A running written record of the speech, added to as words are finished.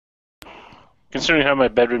Considering how my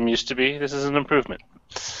bedroom used to be, this is an improvement.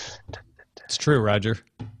 It's true, Roger.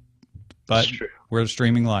 But we're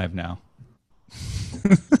streaming live now.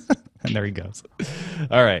 And there he goes.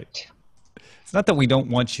 All right. It's not that we don't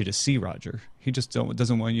want you to see Roger. He just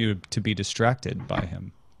doesn't want you to be distracted by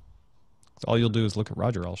him. All you'll do is look at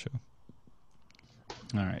Roger all show.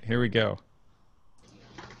 All right, here we go.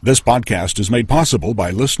 This podcast is made possible by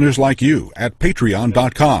listeners like you at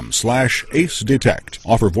patreon.com/acedetect.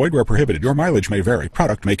 Offer void where prohibited. Your mileage may vary.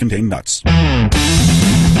 Product may contain nuts.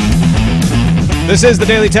 This is the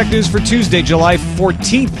Daily Tech News for Tuesday, July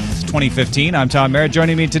 14th, 2015. I'm Tom Merritt.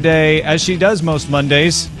 Joining me today, as she does most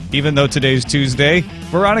Mondays, even though today's Tuesday,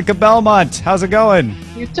 Veronica Belmont. How's it going?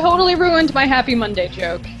 You totally ruined my Happy Monday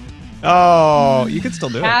joke. Oh, you can still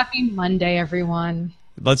do it. Happy Monday, everyone.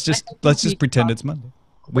 Let's just pretend it's Monday.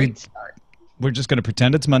 Great start. We're just going to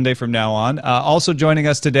pretend it's Monday from now on. Also joining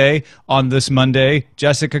us today on this Monday,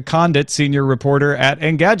 Jessica Condit, senior reporter at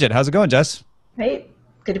Engadget. How's it going, Jess? Hey,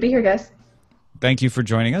 good to be here, guys. Thank you for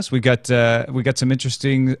joining us. We got some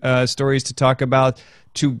interesting stories to talk about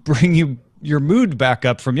to bring your mood back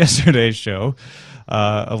up from yesterday's show,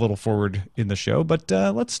 a little forward in the show. But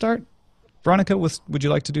let's start. Veronica, would you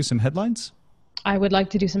like to do some headlines? I would like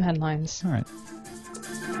to do some headlines. All right.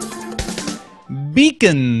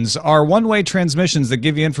 Beacons are one-way transmissions that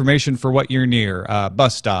give you information for what you're near.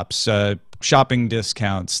 Bus stops, shopping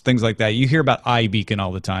discounts, things like that. You hear about iBeacon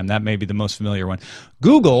all the time. That may be the most familiar one.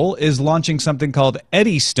 Google is launching something called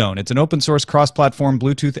Eddystone. It's an open-source cross-platform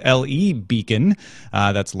Bluetooth LE beacon.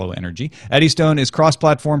 That's low energy. Eddystone is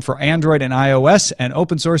cross-platform for Android and iOS and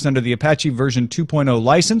open-source under the Apache version 2.0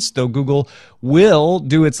 license, though Google will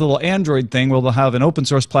do its little Android thing where they'll have an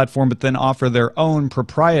open-source platform but then offer their own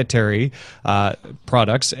proprietary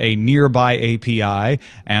products, a nearby API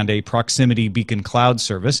and a proximity beacon cloud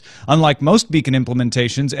service. Unlike most beacon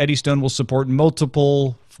implementations, Eddystone will support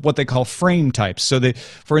multiple what they call frame types. So,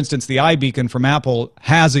 for instance, the iBeacon from Apple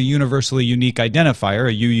has a universally unique identifier,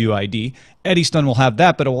 a UUID. Eddystone will have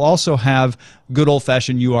that, but it will also have good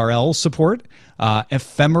old-fashioned URL support,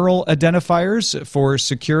 ephemeral identifiers for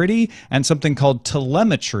security, and something called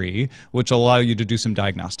telemetry, which will allow you to do some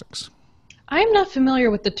diagnostics. I'm not familiar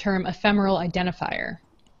with the term ephemeral identifier.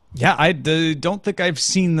 Yeah, I don't think I've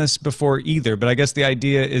seen this before either, but I guess the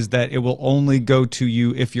idea is that it will only go to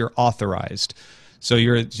you if you're authorized. So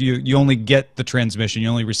you only get the transmission, you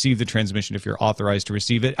only receive the transmission if you're authorized to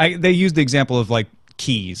receive it. They use the example of like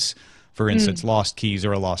keys, for instance, lost keys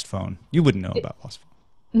or a lost phone. You wouldn't know about lost phone.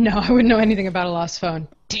 No, I wouldn't know anything about a lost phone.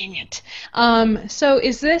 Dang it. So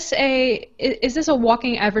is this a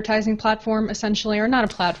walking advertising platform essentially, or not a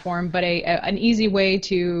platform, but an easy way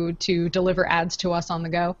to deliver ads to us on the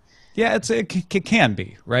go? Yeah, it can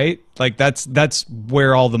be, right? Like that's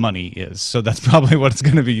where all the money is. So that's probably what it's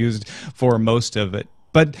going to be used for, most of it.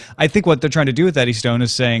 But I think what they're trying to do with Eddystone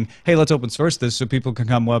is saying, hey, let's open source this so people can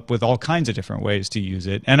come up with all kinds of different ways to use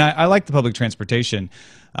it. And I like the public transportation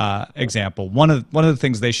example. One of the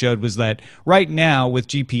things they showed was that right now with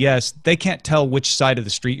GPS, they can't tell which side of the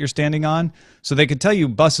street you're standing on. So they could tell you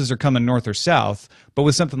buses are coming north or south. But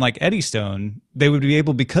with something like Eddystone, they would be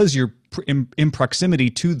able, because you're in proximity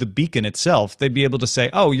to the beacon itself, they'd be able to say,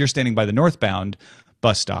 oh, you're standing by the northbound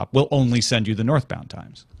bus stop. We'll only send you the northbound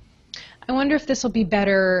times. I wonder if this will be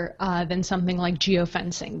better than something like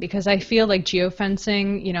geofencing, because I feel like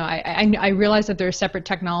geofencing, you know, I realize that there are separate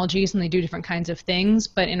technologies and they do different kinds of things,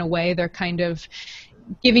 but in a way they're kind of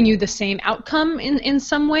giving you the same outcome in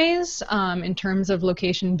some ways in terms of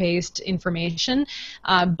location-based information,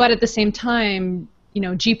 but at the same time, you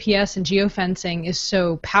know, GPS and geofencing is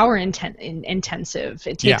so power intensive.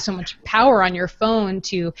 It takes so much power on your phone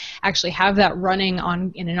to actually have that running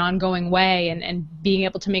in an ongoing way and being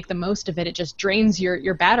able to make the most of it. It just drains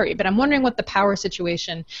your battery. But I'm wondering what the power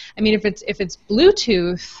situation. I mean, if it's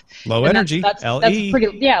Bluetooth, low energy, that's LE.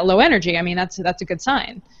 pretty low energy. I mean, that's a good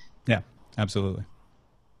sign. Yeah, absolutely.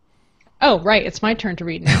 Oh, right. It's my turn to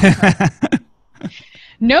read now.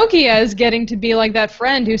 Nokia is getting to be like that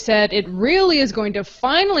friend who said it really is going to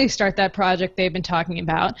finally start that project they've been talking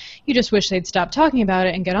about. You just wish they'd stop talking about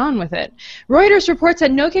it and get on with it. Reuters reports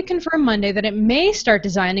that Nokia confirmed Monday that it may start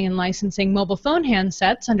designing and licensing mobile phone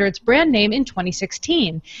handsets under its brand name in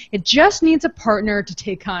 2016. It just needs a partner to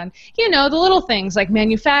take on, you know, the little things like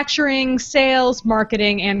manufacturing, sales,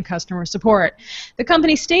 marketing, and customer support. The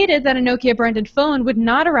company stated that a Nokia-branded phone would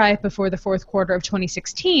not arrive before the fourth quarter of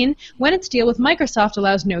 2016, when its deal with Microsoft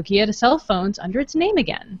allows Nokia to sell phones under its name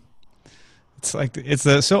again. It's like it's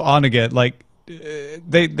so on again. Like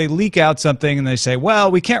they leak out something and they say,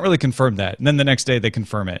 well, we can't really confirm that. And then the next day they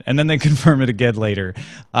confirm it. And then they confirm it again later.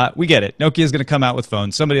 We get it. Nokia's going to come out with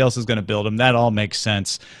phones. Somebody else is going to build them. That all makes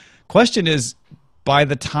sense. Question is, by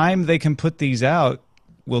the time they can put these out,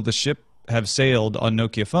 will the ship have sailed on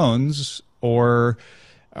Nokia phones? Or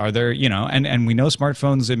are there, and we know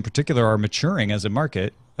smartphones in particular are maturing as a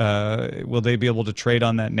market. Will they be able to trade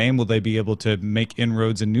on that name? Will they be able to make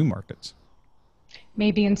inroads in new markets?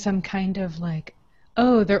 Maybe in some kind of like,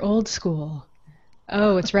 oh, they're old school.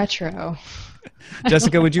 Oh, it's retro.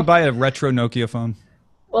 Jessica, would you buy a retro Nokia phone?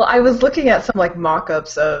 Well, I was looking at some like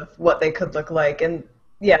mock-ups of what they could look like, and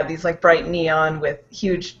yeah, these like bright neon with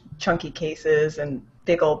huge chunky cases and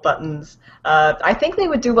big old buttons. I think they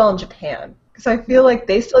would do well in Japan because I feel like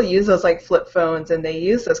they still use those like flip phones and they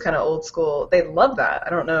use those kind of old school. They love that. I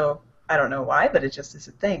don't know why, but it just is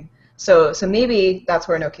a thing. So maybe that's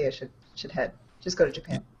where Nokia should head. Just go to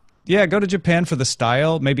Japan. Yeah, go to Japan for the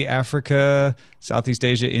style. Maybe Africa, Southeast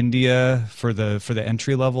Asia, India for the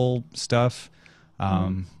entry level stuff.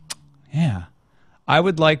 Yeah, I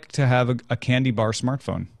would like to have a candy bar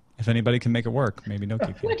smartphone. If anybody can make it work, maybe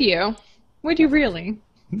Nokia can. Would you? Would you really?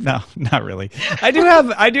 No, not really. I do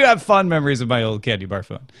have fond memories of my old candy bar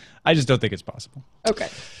phone. I just don't think it's possible. Okay.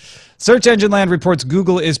 Search Engine Land reports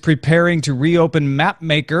Google is preparing to reopen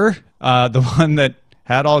MapMaker, the one that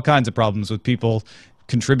had all kinds of problems with people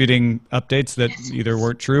contributing updates that either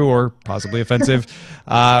weren't true or possibly offensive.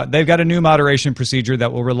 They've got a new moderation procedure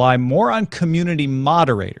that will rely more on community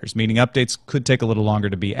moderators, meaning updates could take a little longer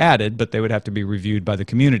to be added, but they would have to be reviewed by the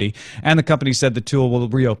community. And the company said the tool will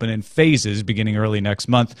reopen in phases beginning early next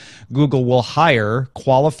month. Google will hire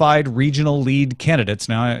qualified regional lead candidates.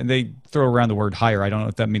 Now, they throw around the word hire. I don't know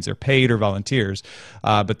if that means they're paid or volunteers,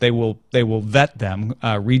 but they will vet them,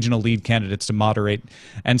 regional lead candidates, to moderate,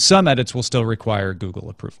 and some edits will still require Google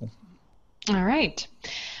approval. All right.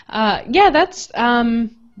 Yeah, that's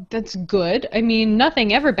good. I mean,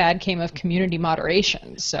 nothing ever bad came of community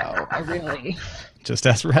moderation, so I really... Just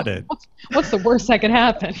ask Reddit. What's the worst that could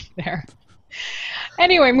happen there?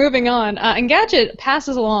 Anyway, moving on. Engadget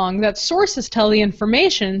passes along that sources tell the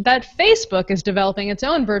information that Facebook is developing its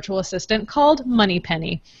own virtual assistant called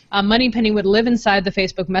Moneypenny. Moneypenny would live inside the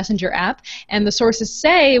Facebook Messenger app, and the sources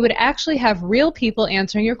say it would actually have real people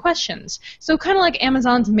answering your questions. So kind of like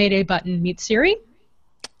Amazon's Mayday button meets Siri.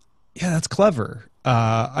 Yeah, that's clever.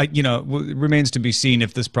 It remains to be seen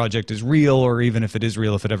if this project is real, or even if it is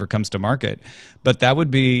real, if it ever comes to market. But that would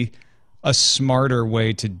be a smarter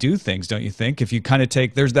way to do things, don't you think? If you kind of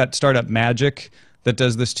there's that startup Magic that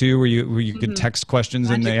does this too, where you can text questions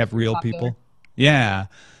Magic, and they have real people. Yeah.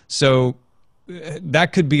 So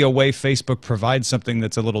that could be a way Facebook provides something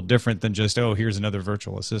that's a little different than just, oh, here's another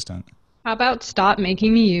virtual assistant. How about stop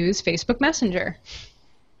making me use Facebook Messenger?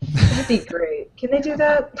 That'd be great. Can they do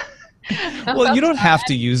that? Well, you don't have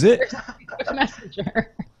to use it. Facebook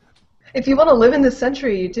Messenger. If you want to live in this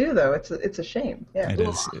century, you do, though. It's a shame. Yeah.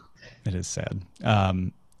 It is sad.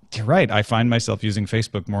 You're right. I find myself using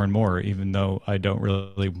Facebook more and more, even though I don't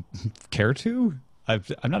really care to. I'm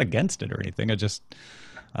not against it or anything. I just,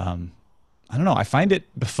 I don't know. I find it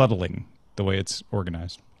befuddling the way it's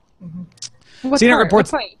organized. Mm-hmm. CNET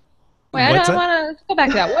reports. Wait, I want to go back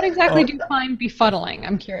to that. What exactly do you find befuddling?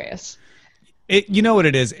 I'm curious. You know what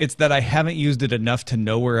it is? It's that I haven't used it enough to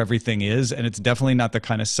know where everything is, and it's definitely not the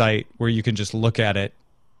kind of site where you can just look at it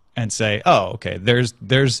and say, oh, okay, there's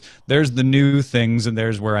the new things, and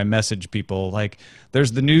there's where I message people. Like,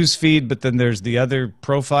 there's the news feed, but then there's the other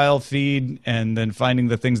profile feed, and then finding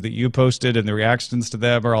the things that you posted and the reactions to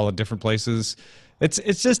them are all at different places. It's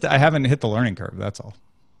just I haven't hit the learning curve, that's all.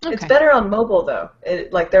 Okay. It's better on mobile, though,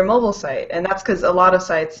 like their mobile site, and that's because a lot of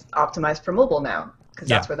sites optimize for mobile now, because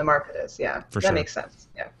that's where the market is. Yeah, that makes sense.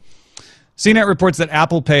 Yeah. CNET reports that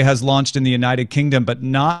Apple Pay has launched in the United Kingdom, but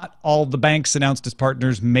not all the banks announced as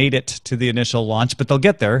partners made it to the initial launch, but they'll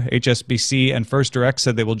get there. HSBC and First Direct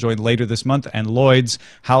said they will join later this month, and Lloyds,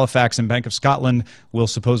 Halifax, and Bank of Scotland will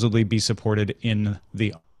supposedly be supported in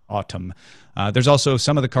the autumn. There's also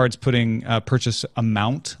some of the cards putting purchase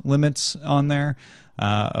amount limits on there,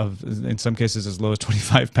 in some cases as low as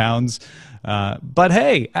 £25. But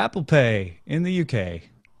hey, Apple Pay in the UK,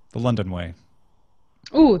 the London way.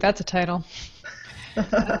 Ooh, that's a title.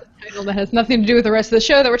 That's a title that has nothing to do with the rest of the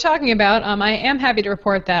show that we're talking about. I am happy to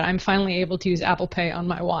report that I'm finally able to use Apple Pay on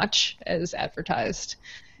my watch as advertised.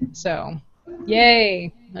 So,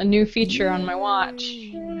 yay, a new feature on my watch.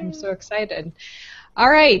 I'm so excited. All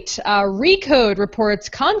right. Recode reports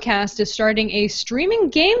Comcast is starting a streaming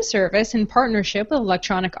game service in partnership with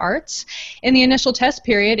Electronic Arts. In the initial test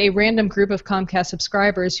period, a random group of Comcast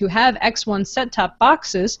subscribers who have X1 set-top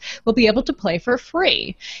boxes will be able to play for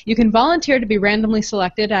free. You can volunteer to be randomly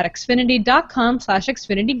selected at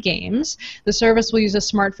xfinity.com/xfinitygames. The service will use a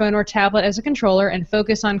smartphone or tablet as a controller and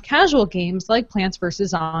focus on casual games like Plants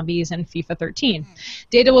vs. Zombies and FIFA 13.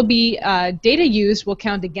 Data used will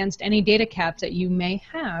count against any data caps that you may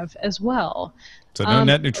have as well. So no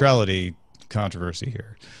net neutrality controversy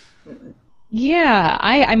here. Yeah,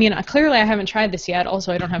 I mean, clearly I haven't tried this yet.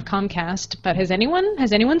 Also, I don't have Comcast, but has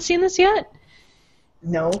anyone seen this yet?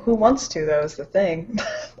 No, who wants to, though, is the thing.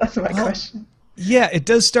 That's my question. Yeah, it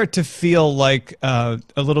does start to feel like a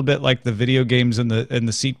little bit like the video games in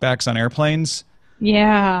the seat backs on airplanes.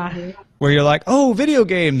 Yeah. Where you're like, oh, video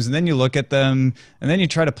games, and then you look at them, and then you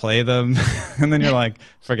try to play them, and then you're like,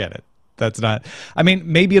 forget it. That's not. I mean,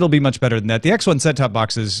 maybe it'll be much better than that. The X1 set-top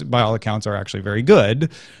boxes, by all accounts, are actually very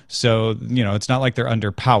good. So, it's not like they're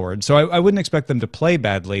underpowered. So I wouldn't expect them to play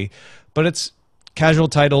badly, but it's casual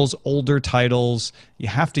titles, older titles. You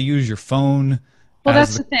have to use your phone. Well,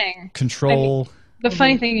 that's the thing. Control. The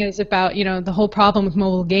funny thing is about, the whole problem with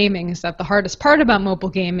mobile gaming is that the hardest part about mobile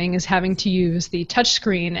gaming is having to use the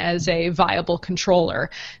touchscreen as a viable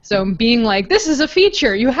controller. So being like, this is a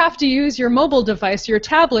feature, you have to use your mobile device, your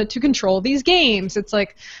tablet, to control these games. It's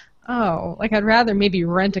like, oh, like I'd rather maybe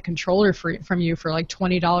rent a controller from you for like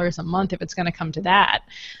 $20 a month if it's going to come to that.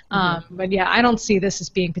 But yeah, I don't see this as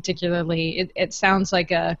being particularly, it sounds like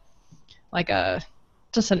they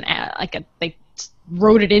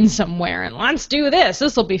wrote it in somewhere and let's do this.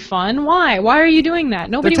 This will be fun. Why? Why are you doing that?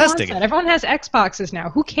 Nobody wants that. Everyone has Xboxes now.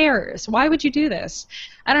 Who cares? Why would you do this?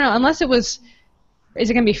 I don't know. Unless it was, it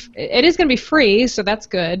is going to be free, so that's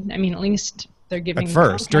good. I mean, at least they're giving at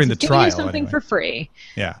first during the trial you something for free.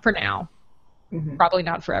 Yeah. For now. Probably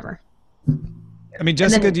not forever. I mean,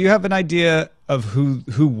 Jessica, do you have an idea of who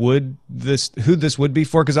this would be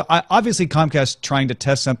for? Because obviously Comcast trying to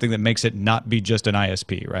test something that makes it not be just an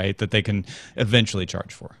ISP, right? That they can eventually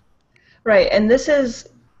charge for. Right, and this is,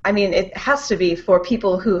 I mean, it has to be for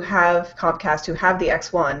people who have Comcast, who have the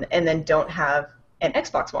X1, and then don't have an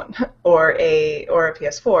Xbox One or a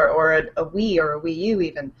PS4 or a Wii or a Wii U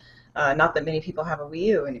even. Not that many people have a Wii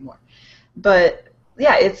U anymore, but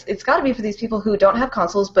yeah, it's got to be for these people who don't have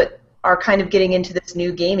consoles but are kind of getting into this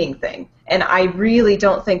new gaming thing. And I really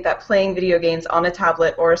don't think that playing video games on a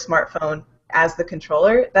tablet or a smartphone as the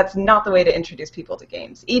controller, that's not the way to introduce people to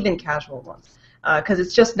games, even casual ones, because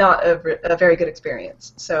it's just not a very good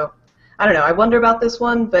experience. So I don't know. I wonder about this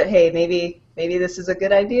one, but hey, maybe this is a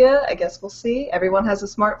good idea. I guess we'll see. Everyone has a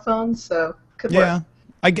smartphone, so could work.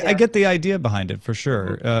 I get the idea behind it for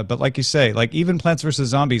sure, but like you say, like even Plants vs.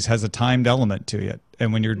 Zombies has a timed element to it,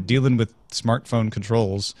 and when you're dealing with smartphone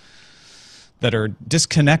controls that are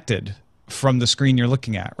disconnected from the screen you're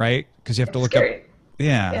looking at, right? Because you have to look up.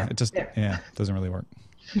 Yeah, it just doesn't really work.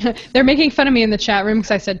 They're making fun of me in the chat room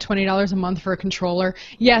because I said $20 a month for a controller.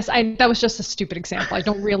 Yes, that was just a stupid example. I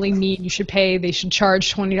don't really mean they should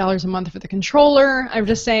charge $20 a month for the controller. I'm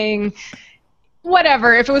just saying,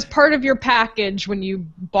 whatever. If it was part of your package when you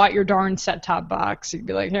bought your darn set-top box, you'd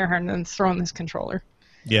be like, here, and then throw in this controller.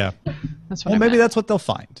 Yeah. That's what maybe that's what they'll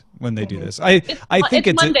find when they do this. I think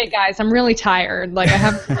it's Monday, guys. I'm really tired. Like I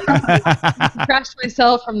have crashed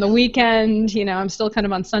myself from the weekend. I'm still kind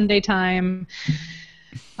of on Sunday time.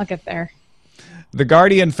 I'll get there. The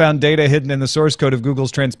Guardian found data hidden in the source code of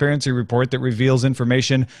Google's transparency report that reveals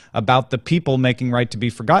information about the people making right to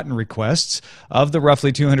be forgotten requests. Of the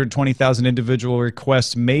roughly 220,000 individual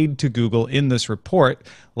requests made to Google in this report,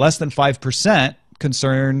 less than 5%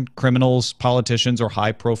 concern criminals, politicians, or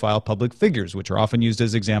high-profile public figures, which are often used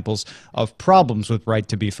as examples of problems with right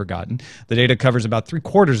to be forgotten. The data covers about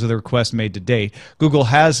 3/4 of the requests made to date. Google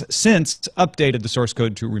has since updated the source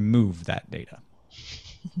code to remove that data.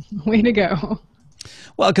 Way to go.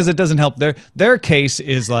 Well, because it doesn't help. Their case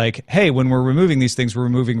is like, hey, when we're removing these things, we're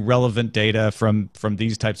removing relevant data from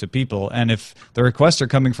these types of people. And if the requests are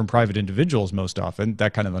coming from private individuals most often,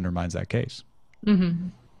 that kind of undermines that case. Mm-hmm.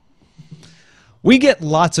 We get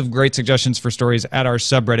lots of great suggestions for stories at our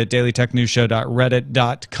subreddit,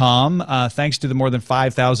 dailytechnewsshow.reddit.com. Thanks to the more than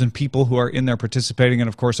 5,000 people who are in there participating, and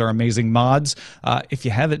of course our amazing mods. If you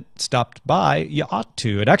haven't stopped by, you ought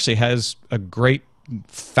to. It actually has a great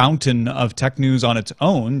fountain of tech news on its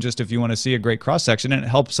own, just if you want to see a great cross-section, and it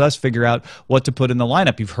helps us figure out what to put in the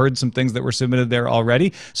lineup. You've heard some things that were submitted there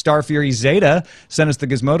already. Star Fury Zeta sent us the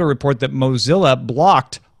Gizmodo report that Mozilla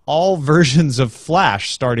blocked all versions of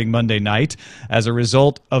Flash starting Monday night as a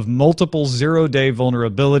result of multiple zero-day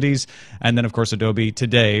vulnerabilities. And then, of course, Adobe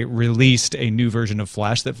today released a new version of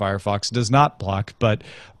Flash that Firefox does not block. But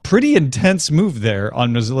pretty intense move there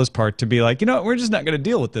on Mozilla's part to be like, you know what, we're just not going to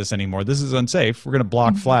deal with this anymore. This is unsafe. We're going to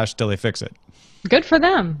block Flash till they fix it. Good for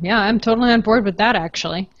them. Yeah, I'm totally on board with that,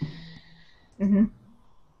 actually. Mm-hmm.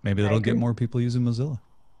 Maybe that'll get more people using Mozilla.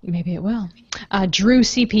 Maybe it will. Drew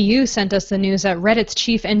CPU sent us the news that Reddit's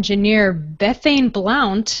chief engineer, Bethany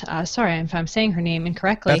Blount, sorry if I'm saying her name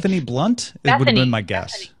incorrectly. Bethany Blunt? It would have been my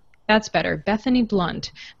guess. Bethany. That's better. Bethany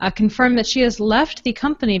Blount confirmed that she has left the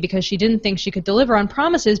company because she didn't think she could deliver on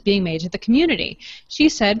promises being made to the community. She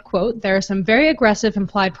said, quote, "There are some very aggressive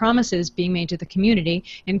implied promises being made to the community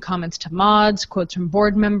in comments to mods, quotes from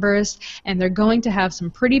board members, and they're going to have some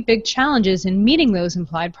pretty big challenges in meeting those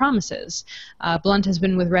implied promises." Blunt has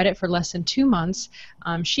been with Reddit for less than 2 months.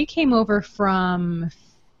 She came over from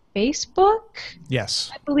Facebook?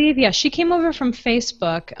 Yes. I believe, yeah. She came over from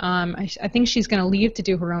Facebook. I think she's going to leave to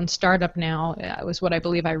do her own startup now. It was what I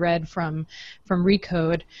believe I read from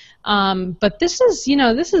Recode. But this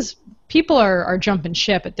is people are jumping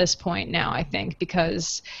ship at this point now, I think,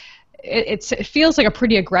 because it feels like a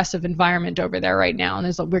pretty aggressive environment over there right now,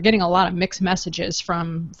 and we're getting a lot of mixed messages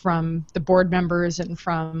from the board members and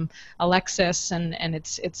from Alexis, and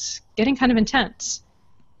it's getting kind of intense.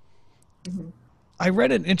 Mm-hmm. I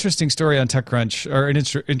read an interesting story on TechCrunch, or an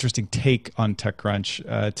interesting take on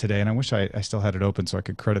TechCrunch today, and I wish I still had it open so I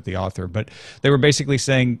could credit the author, but they were basically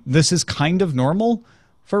saying this is kind of normal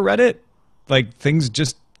for Reddit. Like, things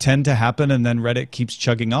just tend to happen, and then Reddit keeps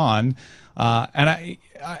chugging on. And I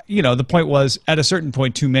the point was, at a certain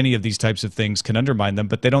point, too many of these types of things can undermine them,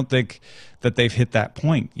 but they don't think that they've hit that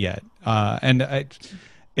point yet.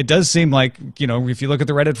 It does seem like, if you look at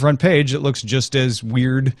the Reddit front page, it looks just as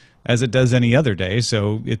weird as it does any other day.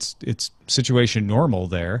 So it's situation normal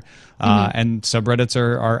there. And subreddits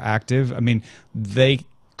are active. I mean, they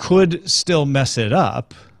could still mess it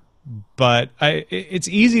up, but it's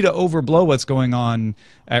easy to overblow what's going on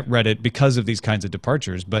at Reddit because of these kinds of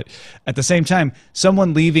departures. But at the same time,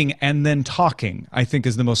 someone leaving and then talking, I think,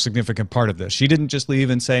 is the most significant part of this. She didn't just leave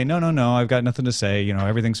and say, no, I've got nothing to say.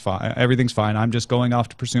 Everything's fine. I'm just going off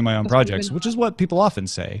to pursue my own projects, which is what people often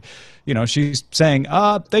say. She's saying,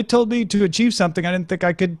 they told me to achieve something I didn't think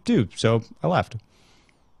I could do, so I left.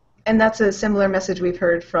 And that's a similar message we've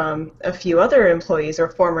heard from a few other employees or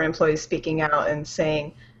former employees speaking out and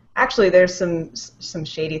saying, actually, there's some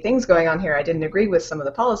shady things going on here. I didn't agree with some of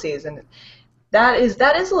the policies, and that is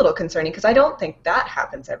a little concerning because I don't think that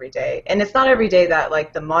happens every day. And it's not every day that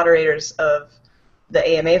like the moderators of the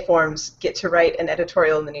AMA forums get to write an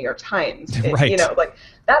editorial in the New York Times. Right. Like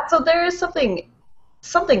that. So there is something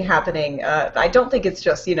happening. I don't think it's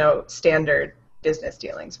just standard business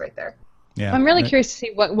dealings right there. Yeah. I'm really curious to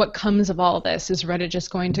see what comes of all this. Is Reddit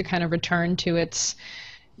just going to kind of return to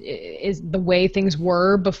is the way things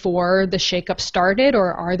were before the shakeup started,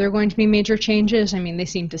 or are there going to be major changes? I mean, they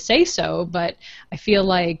seem to say so, but I feel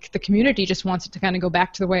like the community just wants it to kind of go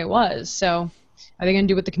back to the way it was. So are they going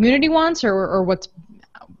to do what the community wants, or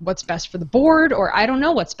what's best for the board, or I don't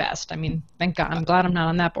know what's best. I mean, thank God, I'm glad I'm not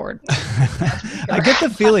on that board. I get the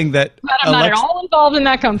feeling that I'm not at all involved in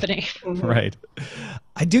that company. Right.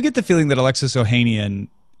 I do get the feeling that Alexis Ohanian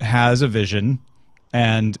has a vision,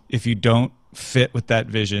 and if you don't fit with that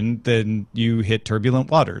vision, then you hit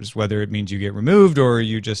turbulent waters, whether it means you get removed or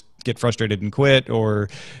you just get frustrated and quit, or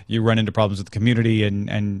you run into problems with the community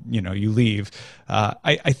and you leave.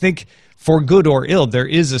 I think for good or ill, there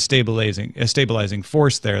is a stabilizing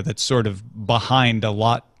force there that's sort of behind a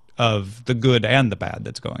lot of the good and the bad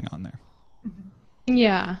that's going on there.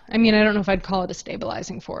 Yeah, I mean, I don't know if I'd call it a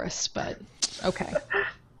stabilizing force, but okay.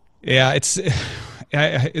 Yeah, it's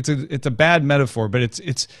a bad metaphor, but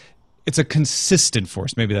it's a consistent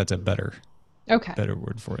force. Maybe that's a better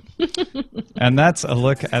word for it. And that's a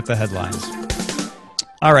look at the headlines.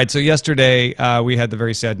 All right, so yesterday we had the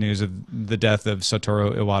very sad news of the death of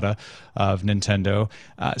Satoru Iwata of Nintendo.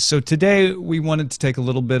 So today we wanted to take a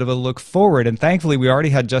little bit of a look forward, and thankfully we already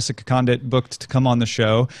had Jessica Condit booked to come on the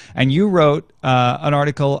show, and you wrote an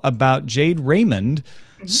article about Jade Raymond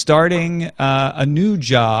starting a new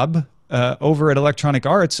job over at Electronic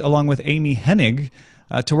Arts along with Amy Hennig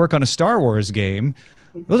to work on a Star Wars game.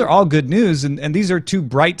 Those are all good news, and these are two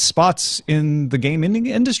bright spots in the game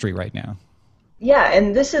industry right now. Yeah,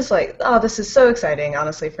 and this is this is so exciting,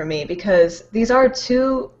 honestly, for me, because these are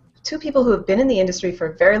two people who have been in the industry for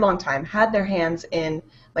a very long time, had their hands in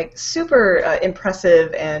like super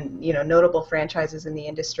impressive and notable franchises in the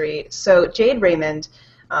industry. So Jade Raymond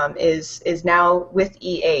is now with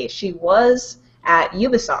EA. She was at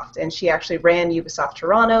Ubisoft, and she actually ran Ubisoft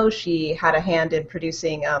Toronto. She had a hand in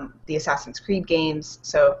producing the Assassin's Creed games,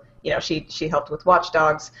 so she helped with Watch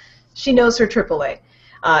Dogs. She knows her AAA.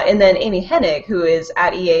 And then Amy Hennig, who is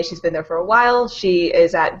at EA, she's been there for a while. She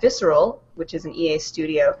is at Visceral, which is an EA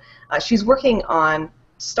studio. She's working on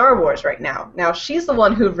Star Wars right now. Now, she's the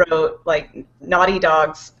one who wrote like Naughty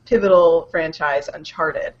Dog's pivotal franchise,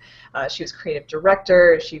 Uncharted. She was creative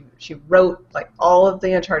director. She wrote like all of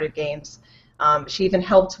the Uncharted games. She even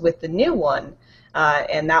helped with the new one,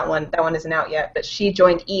 and that one isn't out yet. But she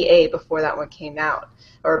joined EA before that one came out,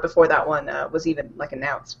 or before that one was even like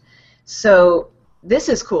announced. So this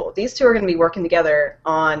is cool. These two are going to be working together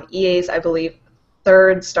on EA's, I believe,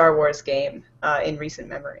 third Star Wars game in recent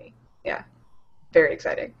memory. Yeah, very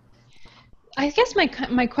exciting. I guess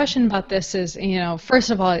my question about this is, first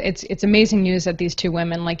of all, it's amazing news that these two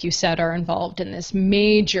women, like you said, are involved in this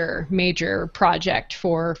major project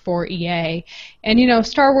for EA. And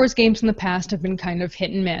Star Wars games in the past have been kind of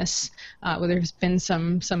hit and miss. Where there's been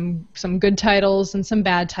some good titles and some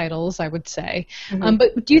bad titles, I would say. Mm-hmm.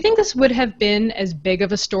 But do you think this would have been as big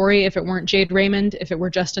of a story if it weren't Jade Raymond, if it were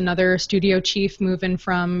just another studio chief moving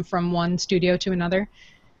from one studio to another?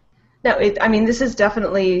 No, this is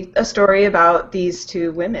definitely a story about these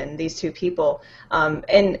two women, these two people.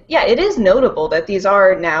 And yeah, it is notable that these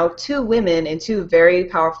are now two women in two very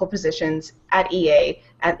powerful positions at EA,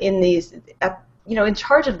 in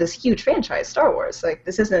charge of this huge franchise, Star Wars. Like,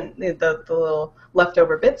 this isn't the little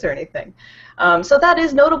leftover bits or anything. So that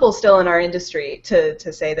is notable still in our industry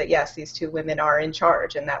to say that, yes, these two women are in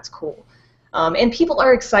charge, and that's cool. And people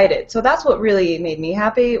are excited. So that's what really made me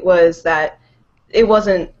happy, was that it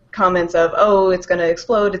wasn't comments of, oh, it's going to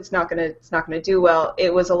explode, it's not going to do well.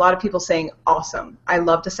 It was a lot of people saying, awesome, I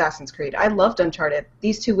loved Assassin's Creed, I loved Uncharted,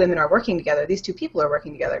 these two women are working together, these two people are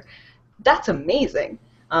working together. That's amazing.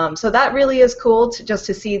 So that really is cool to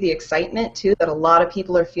see the excitement too that a lot of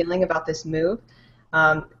people are feeling about this move.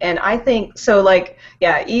 And I think so. Like,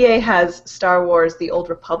 yeah, EA has Star Wars: The Old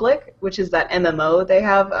Republic, which is that MMO they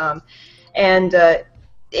have, and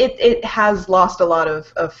it has lost a lot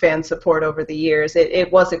of fan support over the years. It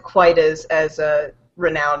wasn't quite as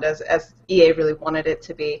renowned as EA really wanted it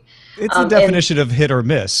to be. It's a definition of hit or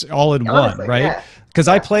miss, all in honestly, one, right? Yeah. Because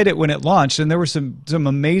I played it when it launched, and there were some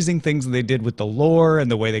amazing things that they did with the lore and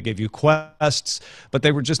the way they gave you quests, but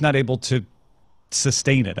they were just not able to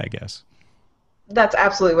sustain it, I guess. That's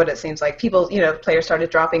absolutely what it seems like. People, players started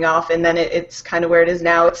dropping off, and then it's kind of where it is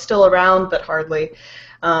now. It's still around, but hardly.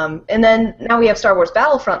 And then now we have Star Wars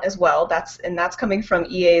Battlefront as well. That's coming from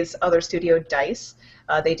EA's other studio, DICE.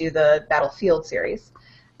 They do the Battlefield series.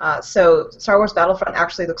 So Star Wars Battlefront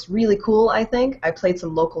actually looks really cool, I think. I played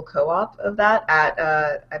some local co-op of that at,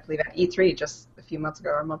 I believe, at E3 just a few months ago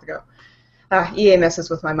or a month ago. EA messes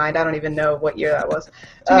with my mind. I don't even know what year that was.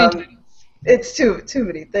 It's too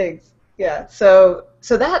many things. Yeah, so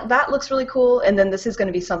that looks really cool, and then this is going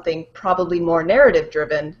to be something probably more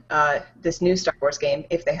narrative-driven, this new Star Wars game,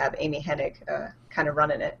 if they have Amy Hennig kind of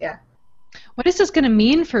running it, yeah. What is this going to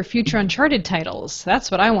mean for future Uncharted titles?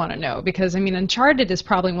 That's what I want to know, because, Uncharted is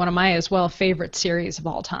probably one of my, as well, favorite series of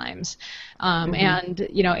all times. And,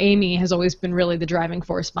 Amy has always been really the driving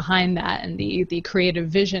force behind that and the creative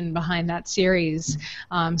vision behind that series.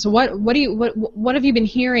 So what have you been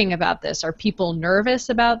hearing about this? Are people nervous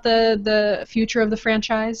about the future of the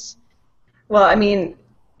franchise? Well,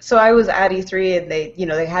 so I was at E3, and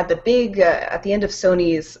they had the big at the end of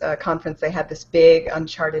Sony's conference. They had this big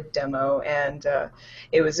Uncharted demo, and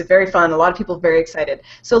it was very fun. A lot of people very excited.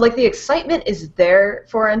 So the excitement is there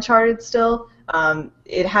for Uncharted still.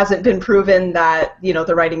 It hasn't been proven that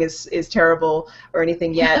the writing is terrible or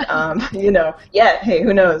anything yet. Yet. Hey,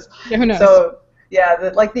 who knows? Yeah, who knows? So yeah,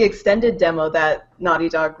 the extended demo that Naughty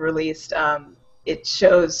Dog released. It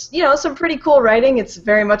shows, some pretty cool writing. It's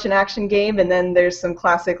very much an action game, and then there's some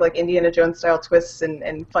classic, Indiana Jones style twists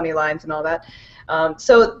and funny lines and all that.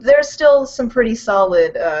 So there's still some pretty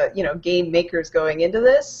solid, game makers going into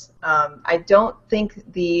this. I don't think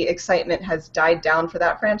the excitement has died down for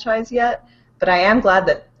that franchise yet, but I am glad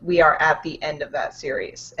that we are at the end of that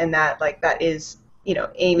series, and that that is,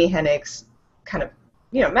 Amy Hennig's kind of,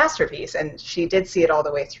 masterpiece, and she did see it all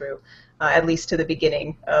the way through. At least to the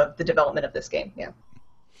beginning of the development of this game, yeah.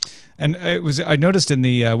 And I noticed in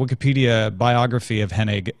the Wikipedia biography of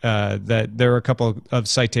Hennig that there are a couple of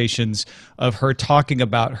citations of her talking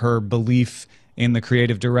about her belief in the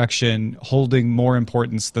creative direction holding more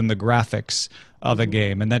importance than the graphics of a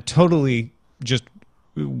game, and that totally just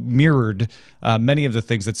mirrored many of the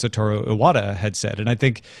things that Satoru Iwata had said. And I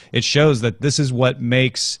think it shows that this is what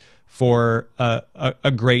makes for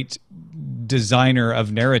a great designer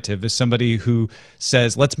of narrative is somebody who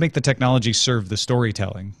says, let's make the technology serve the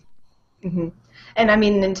storytelling. Mm-hmm. And I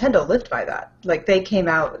mean, Nintendo lived by that. Like, they came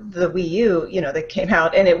out, the Wii U, you know, they came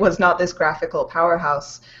out, and it was not this graphical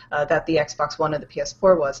powerhouse that the Xbox One or the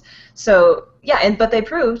PS4 was. So, yeah, but they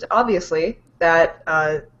proved, obviously, that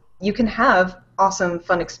you can have awesome,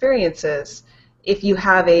 fun experiences if you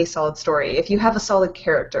have a solid story, if you have a solid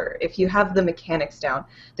character, if you have the mechanics down.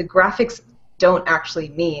 The graphics don't actually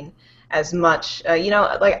mean as much, you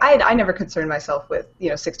know, like I never concerned myself with, you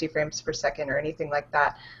know, 60 frames per second or anything like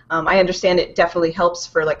that. I understand it definitely helps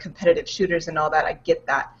for like competitive shooters and all that. I get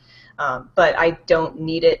that, but I don't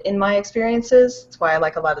need it in my experiences. That's why I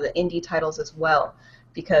like a lot of the indie titles as well,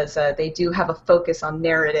 because they do have a focus on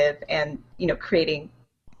narrative and, you know, creating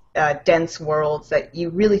dense worlds that you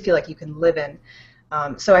really feel like you can live in.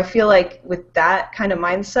 So I feel like with that kind of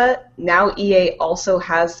mindset, now EA also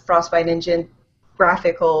has Frostbite Engine,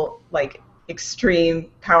 graphical, like,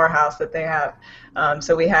 extreme powerhouse that they have.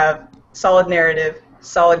 So we have solid narrative,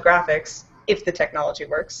 solid graphics, if the technology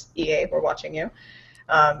works. EA, we're watching you.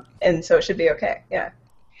 And so it should be okay, yeah.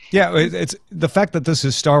 Yeah, it's the fact that this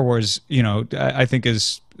is Star Wars, you know, I think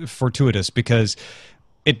is fortuitous, because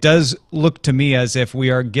it does look to me as if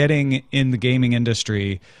we are getting in the gaming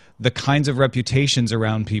industry the kinds of reputations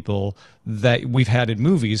around people that we've had in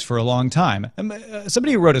movies for a long time.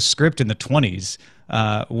 Somebody who wrote a script in the 20s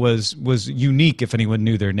was unique if anyone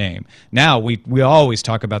knew their name. Now we always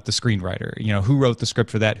talk about the screenwriter, you know, who wrote the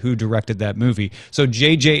script for that, who directed that movie. So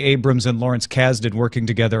J.J. Abrams and Lawrence Kasdan working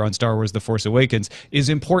together on Star Wars The Force Awakens is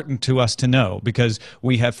important to us to know, because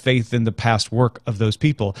we have faith in the past work of those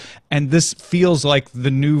people. And this feels like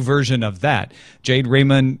the new version of that. Jade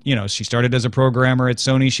Raymond, you know, she started as a programmer at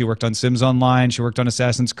Sony. She worked on Sims Online. She worked on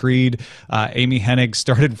Assassin's Creed. Amy Hennig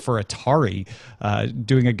started for Atari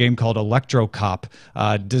doing a game called Electro Cop.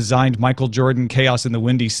 Designed Michael Jordan Chaos in the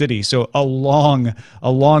Windy City. So a long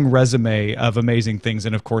resume of amazing things.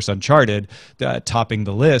 And of course, Uncharted topping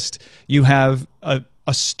the list. You have a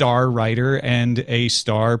star writer and a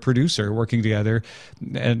star producer working together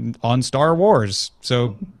and on Star Wars.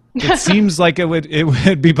 So it seems like it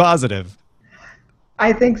would be positive.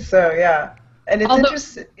 I think so, yeah. And it's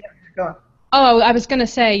interesting. Yeah, go on. Oh, I was going to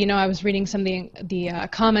say, you know, I was reading some of the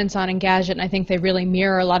comments on Engadget, and I think they really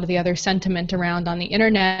mirror a lot of the other sentiment around on the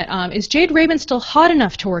internet. Is Jade Raymond still hot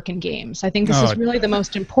enough to work in games? I think this is really the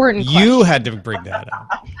most important question. You had to bring that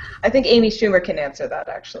up. I think Amy Schumer can answer that,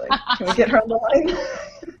 actually. Can we get her on the line?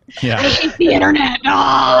 Yeah. I hate the internet.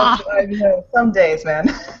 Ah! I know, some days, man.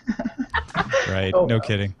 Right, Oh, no wow.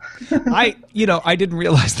 kidding. I didn't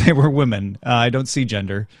realize they were women. I don't see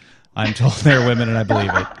gender. I'm told they're women, and I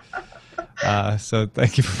believe it. So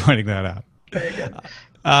thank you for pointing that out. Very good.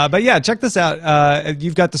 But yeah, check this out.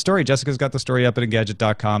 You've got the story. Jessica's got the story up at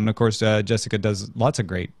Engadget.com. And of course, Jessica does lots of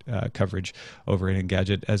great coverage over at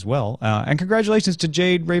Engadget as well. And congratulations to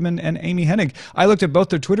Jade Raymond and Amy Hennig. I looked at both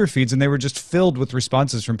their Twitter feeds, and they were just filled with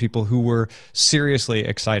responses from people who were seriously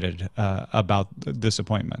excited about this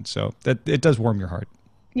appointment. So that it does warm your heart.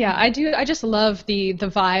 Yeah, I do. I just love the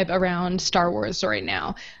vibe around Star Wars right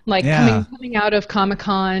now. Like, Yeah. coming out of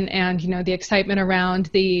Comic-Con, and, you know, the excitement around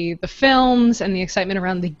the films and the excitement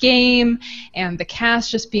around the game and the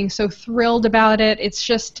cast just being so thrilled about it. It's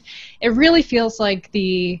just, it really feels like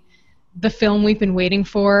the film we've been waiting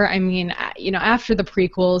for. I mean, you know, after the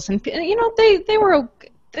prequels, and, you know, they were,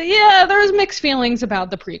 yeah, there's mixed feelings about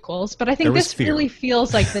the prequels, but I think this really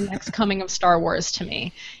feels like the next coming of Star Wars to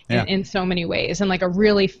me in so many ways, and like a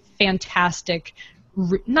really fantastic,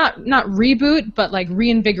 not reboot, but like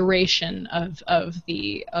reinvigoration of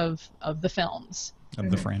the films. Of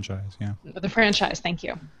the franchise, yeah. The franchise, thank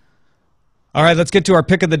you. All right, let's get to our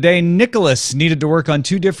pick of the day. Nicholas needed to work on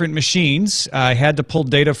two different machines. I had to pull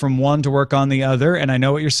data from one to work on the other, and I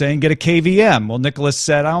know what you're saying, get a KVM. Well, Nicholas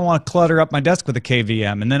said, I don't want to clutter up my desk with a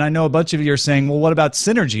KVM. And then I know a bunch of you are saying, well, what about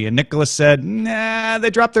Synergy? And Nicholas said, nah, they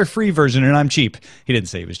dropped their free version, and I'm cheap. He didn't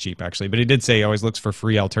say he was cheap, actually, but he did say he always looks for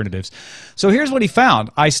free alternatives. So here's what he found.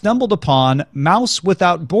 I stumbled upon Mouse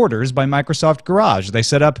Without Borders by Microsoft Garage. They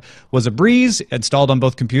set up was a breeze, installed on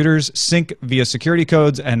both computers, sync via security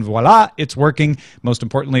codes, and voila, it's working. Most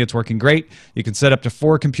importantly, it's working great. You can set up to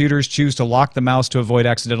 4 computers, choose to lock the mouse to avoid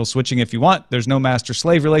accidental switching if you want. There's no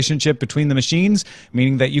master-slave relationship between the machines,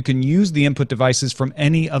 meaning that you can use the input devices from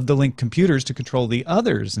any of the linked computers to control the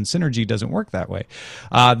others, and Synergy doesn't work that way.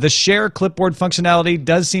 The share clipboard functionality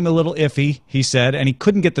does seem a little iffy, he said, and he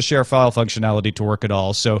couldn't get the share file functionality to work at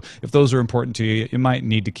all, so if those are important to you, you might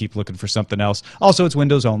need to keep looking for something else. Also, it's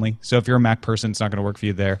Windows only, so if you're a Mac person, it's not going to work for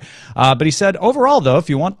you there. But he said, overall, though, if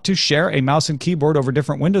you want to share a mouse and keyboard over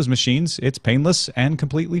different Windows machines. It's painless and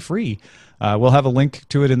completely free. We'll have a link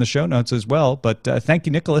to it in the show notes as well. But thank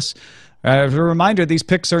you, Nicholas. As a reminder, these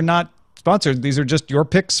picks are not sponsored. These are just your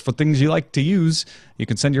picks for things you like to use. You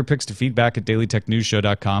can send your picks to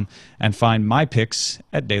feedback@dailytechnewsshow.com and find my picks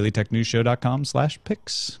at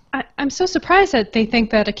dailytechnewsshow.com/picks. I'm so surprised that they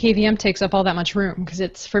think that a KVM takes up all that much room,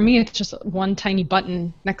 because for me it's just one tiny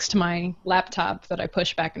button next to my laptop that I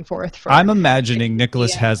push back and forth. I'm imagining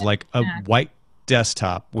Nicholas has like a white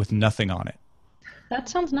desktop with nothing on it. That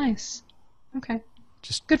sounds nice. Okay.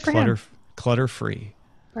 Just good for him. Clutter free.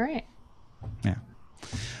 All right. Yeah.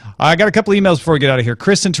 I got a couple emails before we get out of here.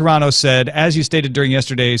 Chris in Toronto said, as you stated during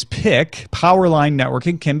yesterday's pick, Powerline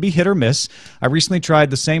networking can be hit or miss. I recently tried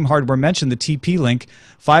the same hardware mentioned, the TP-Link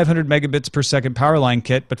 500 megabits per second Powerline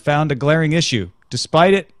kit, but found a glaring issue.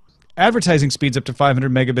 Despite it advertising speeds up to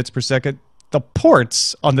 500 megabits per second, the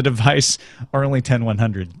ports on the device are only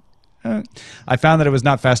 10100. I found that it was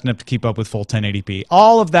not fast enough to keep up with full 1080p.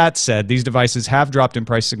 All of that said, these devices have dropped in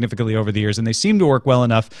price significantly over the years, and they seem to work well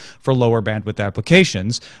enough for lower bandwidth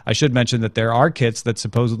applications. I should mention that there are kits that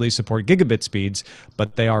supposedly support gigabit speeds,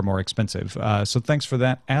 but they are more expensive. So thanks for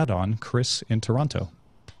that add-on, Chris in Toronto.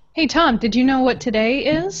 Hey, Tom, did you know what today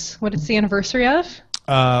is? What it's the anniversary of?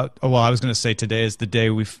 Well, I was going to say today is the day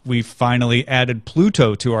we finally added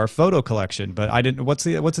Pluto to our photo collection, but I didn't. What's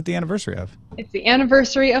it the anniversary of? It's the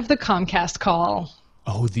anniversary of the Comcast call.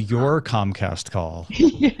 Oh, your Comcast call.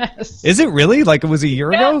 Yes. Is it really? Like it was a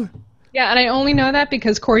year ago? Yeah, and I only know that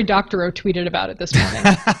because Cory Doctorow tweeted about it this morning.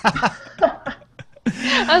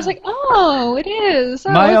 I was like, oh, it is.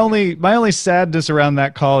 Oh, my only sadness around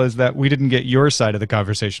that call is that we didn't get your side of the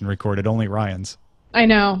conversation recorded, only Ryan's. I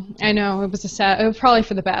know. It was it was probably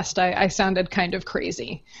for the best. I sounded kind of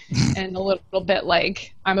crazy and a little bit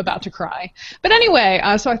like I'm about to cry. But anyway,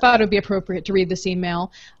 so I thought it would be appropriate to read this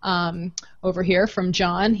email over here from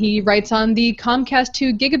John. He writes on the Comcast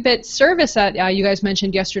 2 gigabit service that you guys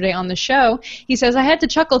mentioned yesterday on the show. He says, I had to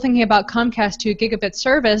chuckle thinking about Comcast 2 gigabit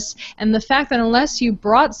service and the fact that unless you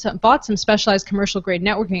bought some specialized commercial grade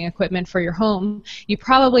networking equipment for your home, you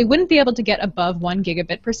probably wouldn't be able to get above 1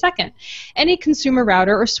 gigabit per second. Any consumer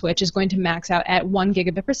router or switch is going to max out at 1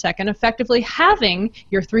 gigabit per second, effectively having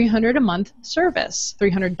your $300 a month service,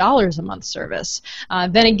 $300 a month service.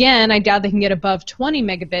 Then again, I doubt they can get above 20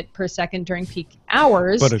 megabit per second during peak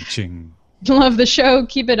hours. Ba-da-ching. Love the show.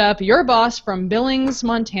 Keep it up. Your boss from Billings,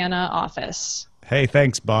 Montana office. Hey,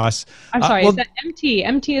 thanks, boss. I'm sorry, is that MT?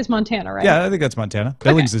 MT is Montana, right? Yeah, I think that's Montana.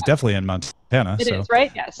 Billings is definitely in Montana. It is, right?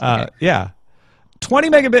 Yes. Okay. Yeah. 20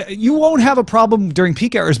 megabit, you won't have a problem during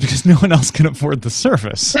peak hours because no one else can afford the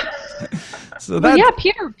service. So well, yeah,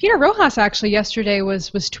 Peter Rojas actually yesterday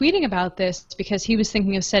was tweeting about this because he was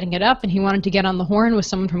thinking of setting it up and he wanted to get on the horn with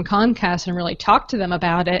someone from Comcast and really talk to them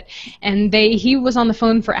about it. And he was on the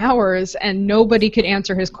phone for hours and nobody could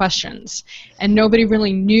answer his questions. And nobody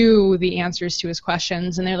really knew the answers to his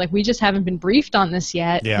questions. And they're like, we just haven't been briefed on this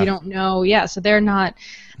yet. Yeah. We don't know. Yeah, so they're not,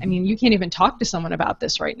 I mean, you can't even talk to someone about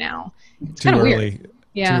this right now. It's kind of weird.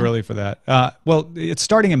 Yeah. Too early for that. Well, it's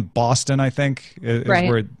starting in Boston, I think, is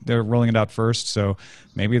where they're rolling it out first. So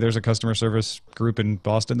maybe there's a customer service group in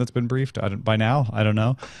Boston that's been briefed by now. I don't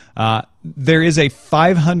know. There is a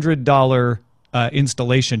 $500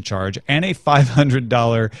 installation charge and a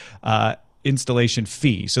 $500 installation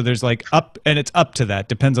fee. So there's like and it's up to that,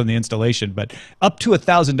 depends on the installation, but up to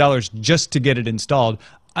 $1,000 just to get it installed.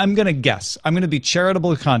 I'm going to guess. I'm going to be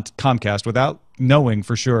charitable to Comcast without knowing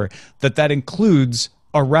for sure that includes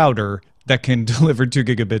a router that can deliver 2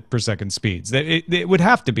 gigabit per second speeds. It would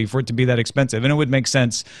have to be for it to be that expensive, and it would make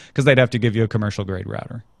sense because they'd have to give you a commercial grade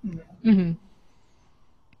router. Mm-hmm.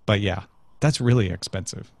 But yeah, that's really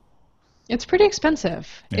expensive. It's pretty expensive.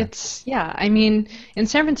 Yeah. I mean, in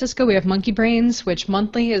San Francisco we have Monkey Brains, which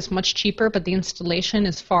monthly is much cheaper, but the installation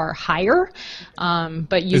is far higher.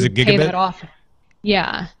 But you pay that off.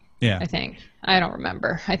 Yeah. Yeah. I think. I don't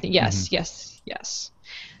remember. I think yes. Yes.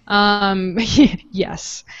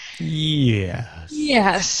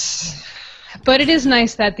 But it is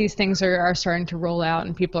nice that these things are starting to roll out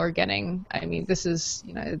and people are getting, I mean, this is,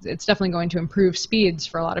 it's definitely going to improve speeds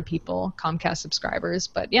for a lot of people, Comcast subscribers.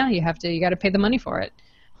 But yeah, you got to pay the money for it.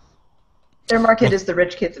 Their market is the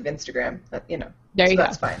rich kids of Instagram. There you go.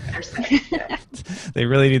 That's fine. Yeah. They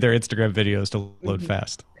really need their Instagram videos to load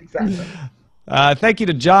fast. Exactly. Thank you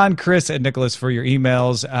to John, Chris, and Nicholas for your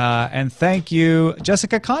emails. And thank you,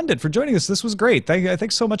 Jessica Condit, for joining us. This was great.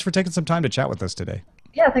 Thanks so much for taking some time to chat with us today.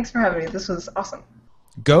 Yeah, thanks for having me. This was awesome.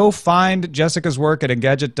 Go find Jessica's work at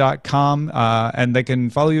Engadget.com, and they can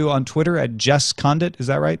follow you on Twitter at Jess Condit. Is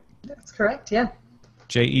that right? That's correct, yeah.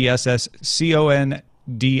 JESSCONDIT.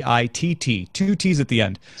 DITT. 2 T's at the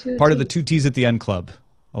end. Two Part of the Ts. 2 T's at the end club,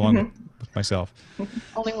 along with myself.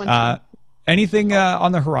 Only one. Anything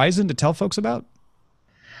on the horizon to tell folks about?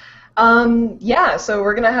 Yeah, so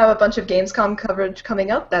we're going to have a bunch of Gamescom coverage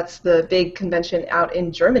coming up. That's the big convention out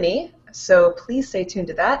in Germany. So please stay tuned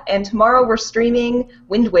to that. And tomorrow we're streaming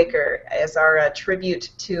Wind Waker as our tribute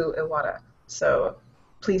to Iwata. So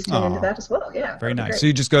please tune into that as well. Yeah. Very nice. So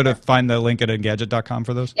you just go to find the link at Engadget.com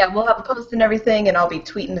for those? Yeah, we'll have a post and everything, and I'll be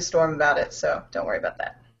tweeting to Storm about it, so don't worry about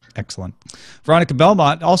that. Excellent. Veronica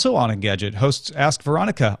Belmont, also on Engadget, hosts Ask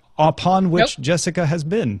Veronica, upon which Jessica has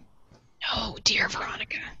been. No, dear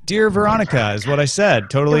Veronica. Dear Veronica is what I said.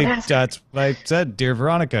 Totally, Don't ask. that's what I said, Dear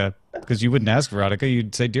Veronica. Because you wouldn't ask Veronica,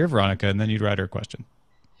 you'd say Dear Veronica, and then you'd write her a question.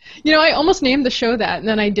 You know, I almost named the show that, and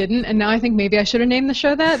then I didn't, and now I think maybe I should have named the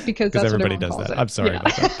show that because that's everybody what everyone does calls that. it. I'm sorry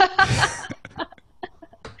about that.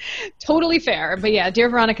 Totally fair. But yeah, Dear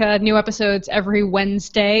Veronica, new episodes every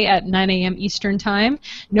Wednesday at 9 a.m. Eastern Time.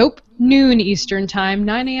 Nope, noon Eastern Time,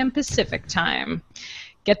 9 a.m. Pacific Time.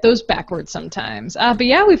 Get those backwards sometimes. But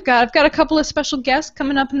yeah, I've got a couple of special guests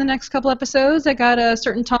coming up in the next couple episodes. I got a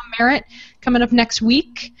certain Tom Merritt coming up next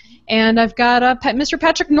week. And I've got Mr.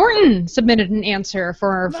 Patrick Norton submitted an answer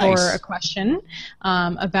for a question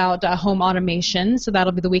about home automation. So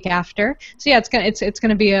that'll be the week after. So yeah, it's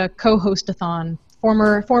gonna be a co-host-a-thon,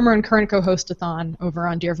 former and current co-host-a-thon over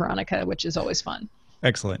on Dear Veronica, which is always fun.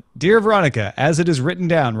 Excellent. Dear Veronica, as it is written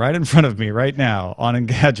down right in front of me right now on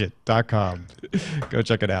Engadget.com. Go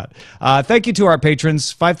check it out. Thank you to our patrons.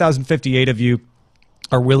 5,058 of you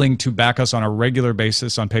are willing to back us on a regular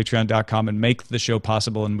basis on patreon.com and make the show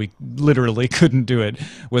possible, and we literally couldn't do it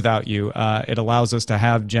without you. It allows us to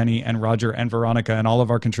have Jenny and Roger and Veronica and all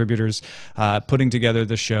of our contributors putting together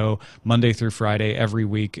the show Monday through Friday every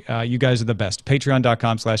week. You guys are the best.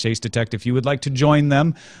 Patreon.com/AceDetect if you would like to join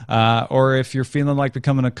them, or if you're feeling like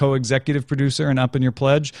becoming a co-executive producer and upping your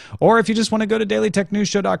pledge, or if you just want to go to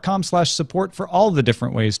dailytechnewsshow.com/support for all the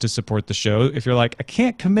different ways to support the show. If you're like, I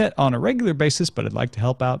can't commit on a regular basis, but I'd like to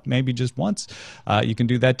help out maybe just once, you can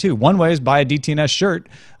do that too. One way is buy a DTNS shirt.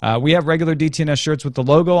 We have regular DTNS shirts with the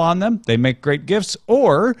logo on them. They make great gifts.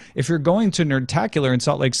 Or if you're going to Nerdtacular in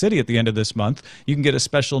Salt Lake City at the end of this month, you can get a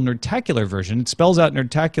special Nerdtacular version. It spells out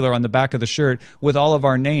Nerdtacular on the back of the shirt with all of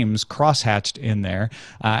our names cross-hatched in there.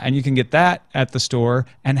 And you can get that at the store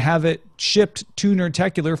and have it shipped to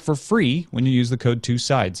Nerdtacular for free when you use the code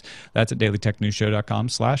 2sides. That's at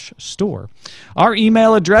dailytechnewsshow.com/store. Our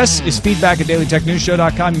email address is feedback@dailytechnewsshow.com.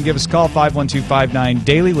 You can give us a call,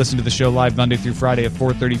 51259-DAILY. Listen to the show live Monday through Friday at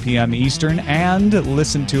 4:30 p.m. Eastern, and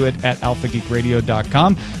listen to it at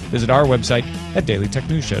alphageekradio.com. Visit our website at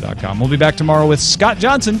dailytechnewsshow.com. We'll be back tomorrow with Scott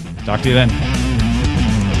Johnson. Talk to you then.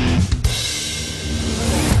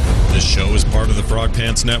 This show is part of the Frog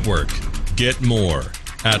Pants Network. Get more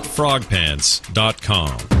at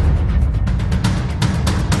frogpants.com.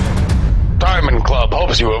 Diamond Club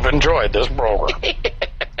hopes you have enjoyed this program.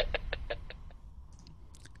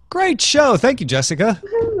 Great show. Thank you, Jessica.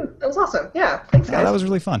 That was awesome. Yeah, thanks, guys. That was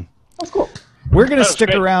really fun. That was cool. We're going to That was stick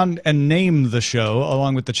great. around and name the show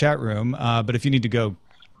along with the chat room, but if you need to go,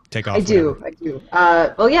 take off. I do.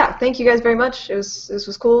 Well, yeah, thank you guys very much. This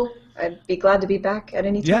was cool. I'd be glad to be back at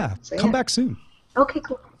any time. Yeah, So, come back soon. Okay,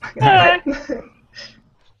 cool. Bye.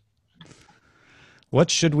 What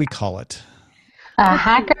should we call it? A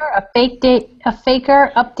hacker, a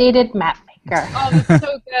faker, updated map maker. Oh, that's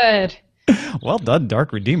so good. Well done,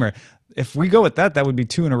 Dark Redeemer. If we go with that, that would be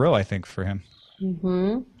 2 in a row, I think, for him.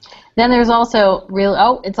 Mm-hmm. Then there's also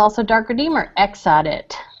it's also Dark Redeemer,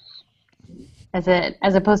 Exoddit.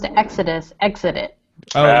 As opposed to Exodus, Exoddit.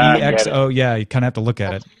 Oh, I EX. get it. Oh, yeah, you kind of have to look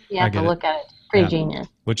at it. You I have to get it. look at it. Pretty Yeah. genius.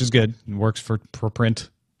 Which is good. It works for print.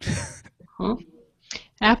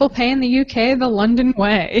 Apple Pay in the UK the London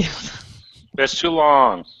way. That's too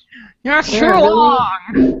long. You're Yeah, too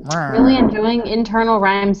long. Really enjoying internal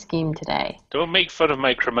rhyme scheme today. Don't make fun of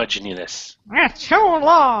my curmudgeoniness. You're too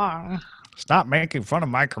long. Stop making fun of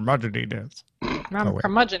my curmudgeoniness. I'm wait.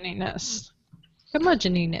 curmudgeoniness.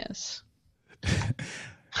 Curmudgeoniness.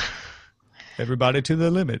 Everybody to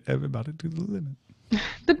the limit. Everybody to the limit.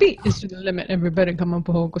 The beat is to the limit. Everybody come on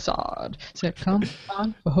for Hogosad. Say come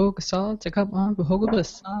on for Hogosad. Say come on for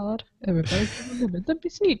Hogosad. Everybody to the limit. The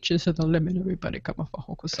beat is to the limit. Everybody come on for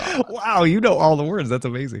Hogosad. Wow, you know all the words. That's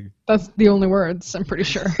amazing. That's the only words, I'm pretty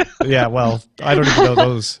sure. Yeah, well, I don't even know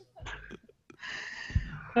those.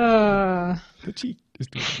 uh, The cheat is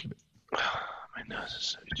to the limit. My nose is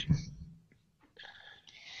so itchy.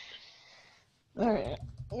 all right.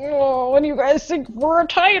 Oh, what do you guys think for a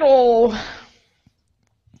title?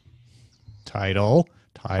 Title.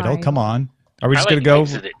 Come on. Are we just I going to go?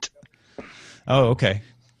 Exoddit. Oh, okay.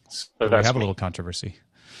 So we that's have a me. little controversy.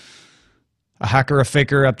 A hacker, a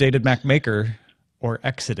faker, updated Mac maker, or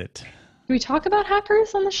Exoddit. Do we talk about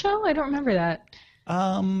hackers on the show? I don't remember that.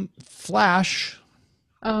 Flash,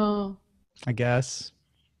 Oh, I guess.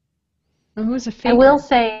 and who's a faker? I will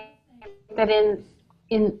say that in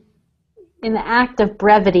the act of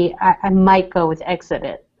brevity, I might go with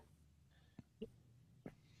Exoddit.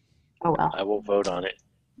 Oh well. I will vote on it.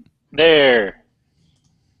 There.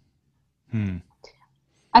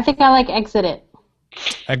 I think I like Exoddit.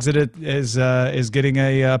 Exoddit is getting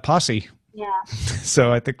a posse, Yeah.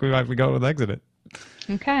 so I think we might be going with Exoddit.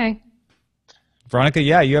 Okay. Veronica,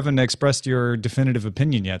 yeah, you haven't expressed your definitive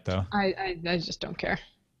opinion yet, though. I just don't care.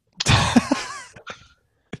 I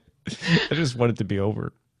just want it to be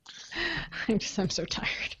over. I'm so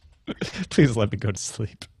tired. Please let me go to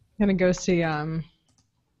sleep. I'm gonna go see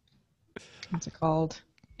what's it called?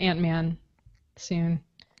 Ant-Man soon.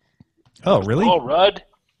 Oh, really? Oh, Rudd.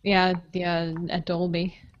 Yeah, at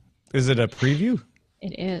Dolby. Is it a preview?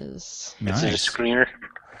 It is. Is it a Nice. screener?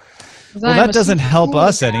 'Cause Well, I'm that a doesn't super help cool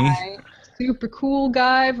us any. guy. Super cool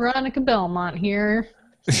guy, Veronica Belmont here.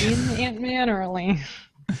 Seeing Ant-Man early.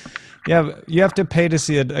 Yeah, you have to pay to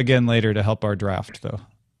see it again later to help our draft, though.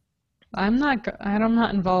 I'm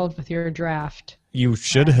not involved with your draft. You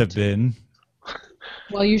should have been.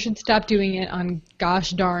 Well, you should stop doing it on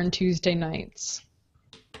gosh darn Tuesday nights.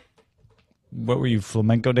 What were you,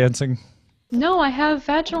 flamenco dancing? No, I have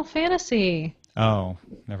vaginal fantasy. Oh,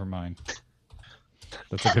 never mind.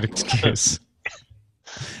 That's a good excuse.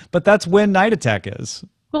 But that's when Night Attack is.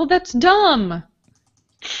 Well, that's dumb.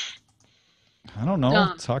 I don't know.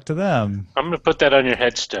 Dumb. Talk to them. I'm going to put that on your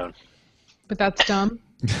headstone. But that's dumb.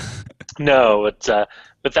 No, it's that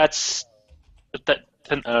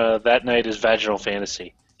night is vaginal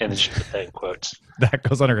fantasy, and it's put that in quotes. That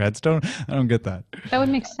goes on her headstone? I don't get that. That would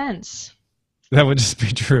make sense. That would just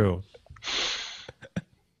be true.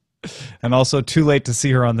 And also too late to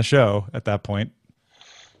see her on the show at that point.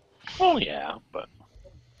 Oh yeah, but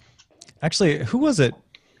Actually, who was it?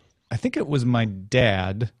 I think it was my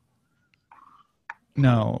dad.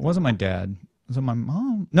 No, it wasn't my dad. Was it my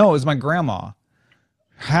mom? No, it was my grandma.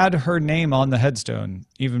 Had her name on the headstone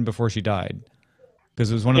even before she died.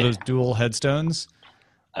 Because it was one of those dual headstones.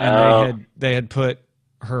 And they had put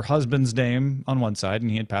her husband's name on one side,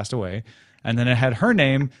 and he had passed away. And then it had her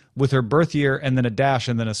name with her birth year, and then a dash,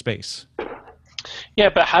 and then a space. yeah,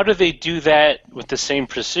 but how do they do that with the same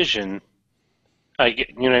precision? You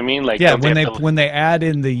know what I mean? Like, Yeah, don't when they add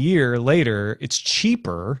in the year later, it's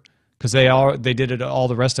cheaper because they did it all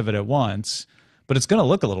the rest of it at once. But it's going to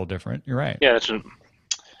look a little different. You're right. Yeah, that's what,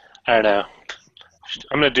 I don't know.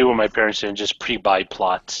 I'm going to do what my parents did and just pre-buy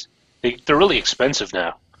plots. They're really expensive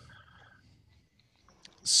now.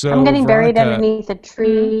 So I'm getting buried Veronica- underneath a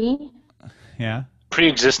tree. Yeah.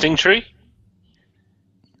 Pre-existing tree?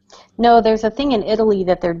 No, there's a thing in Italy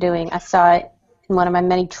that they're doing. I saw it in one of my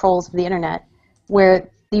many trolls of the internet, where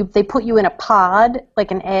they put you in a pod,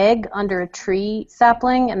 like an egg, under a tree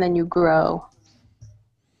sapling, and then you grow.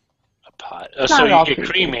 A pot. Not So at all you get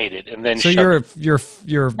creepy. cremated and then So you're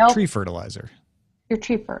Nope. tree fertilizer. Your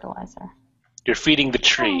tree fertilizer. you're feeding the Oh,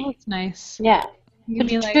 tree. that's nice. Yeah. You can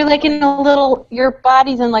be like, You're like in a little. Your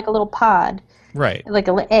body's in like a little pod, Right. like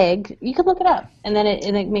an egg. You can look it up, and then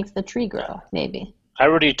it makes the tree grow. Maybe. I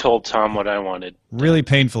already told Tom what I wanted. Really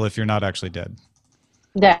painful if you're not actually dead.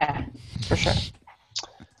 Yeah, for sure.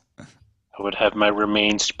 I would have my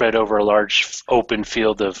remains spread over a large open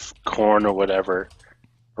field of corn or whatever,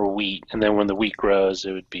 or wheat, and then when the wheat grows,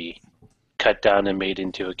 it would be cut down and made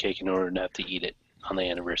into a cake in order not to have to eat it on the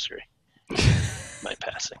anniversary of my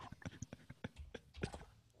passing.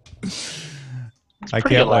 I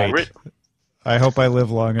pretty can't elaborate. wait. I hope I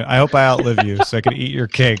live long. I hope I outlive you so I can eat your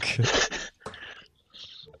cake.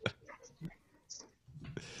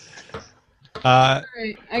 all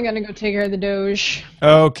right, I gotta go take care of the Doge.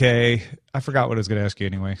 Okay. I forgot what I was going to ask you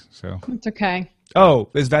anyway. So. It's okay. Oh,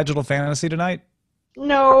 is Vaginal Fantasy tonight?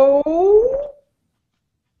 No.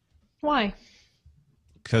 Why?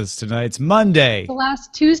 Because tonight's Monday. It's the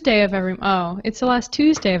last Tuesday of every. Oh, it's the last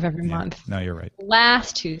Tuesday of every month. No, you're right.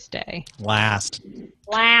 Last Tuesday. Last.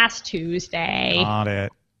 Last Tuesday. On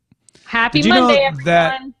it. Happy Did you Monday, know everyone.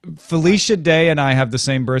 that Felicia Day and I have the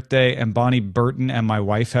same birthday, and Bonnie Burton and my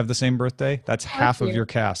wife have the same birthday? That's half of you. your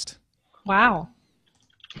cast. Wow.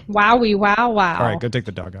 Wowie, wow, wow. All right, go take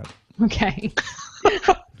the dog out. Okay.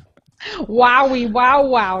 Wowie, wow,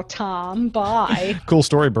 wow, Tom. Bye. Cool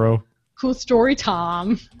story, bro. Cool story,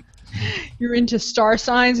 Tom. You're into star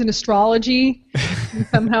signs and astrology. And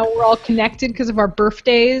somehow we're all connected because of our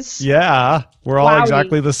birthdays. Yeah, we're all Wowie.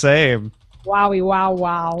 exactly the same. Wowie, wow,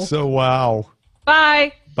 wow. So wow.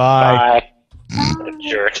 Bye. Bye. Bye.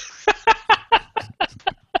 Jerk.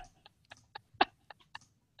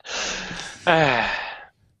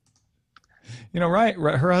 You know,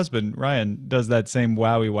 her husband Ryan does that same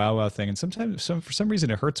wowie wow wow thing, and sometimes for some reason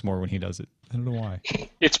it hurts more when he does it. I don't know why.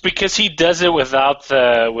 It's because he does it without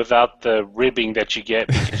the ribbing that you get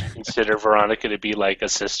because you consider Veronica to be like a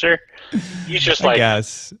sister. He's just like, I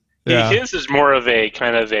guess. Yeah. His is more of a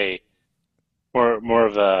kind of a more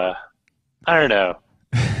of a, I don't know,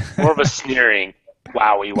 more of a sneering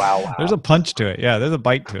wowie wow wow. There's a punch to it. Yeah, there's a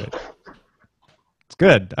bite to it. It's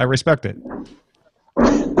good. I respect it.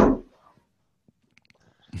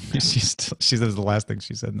 She says the last thing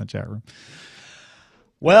she said in the chat room.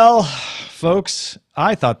 Well, folks,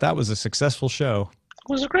 I thought that was a successful show.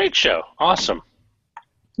 It was a great show. Awesome.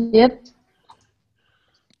 Yep.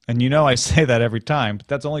 And you know I say that every time, but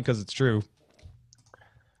that's only because it's true.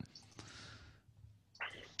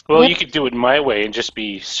 Well, you could do it my way and just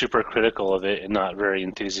be super critical of it and not very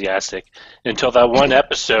enthusiastic until that one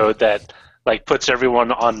episode that like puts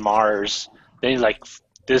everyone on Mars. Then you're like,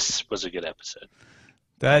 this was a good episode.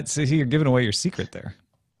 You're giving away your secret there.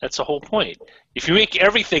 That's the whole point. If you make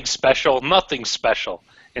everything special, nothing's special.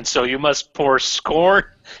 And so you must pour scorn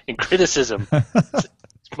and criticism. It's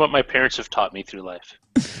what my parents have taught me through life.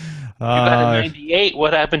 You got a 98.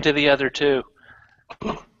 What happened to the other two?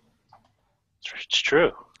 It's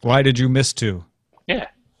true. Why did you miss 2? Yeah.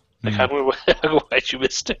 Like, why'd you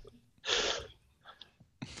miss 2?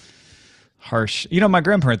 Harsh. You know, my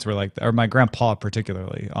grandparents were like that, or my grandpa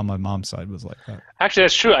particularly on my mom's side was like that. Actually,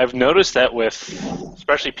 that's true. I've noticed that with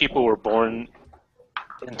especially people who were born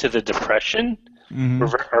into the Depression,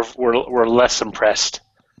 we're less impressed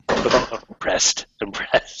with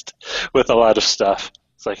a lot of stuff.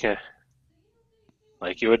 It's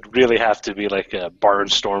like you would really have to be like a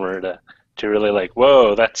barnstormer to really like,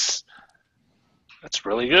 whoa, that's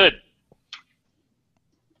really good.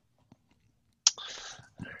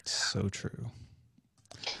 So true.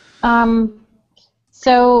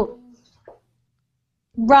 So,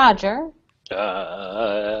 Roger,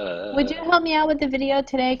 would you help me out with the video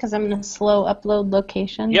today? Because I'm in a slow upload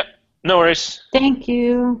location. Yep, no worries. Thank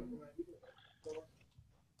you.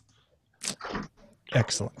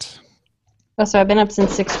 Excellent. Oh, so I've been up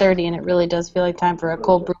since 6:30, and it really does feel like time for a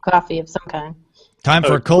cold brew coffee of some kind. Time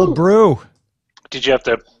for a cold brew. Did you have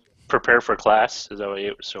to prepare for class? Is that why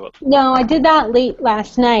you were so up? No, I did that late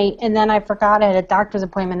last night, and then I forgot I had a doctor's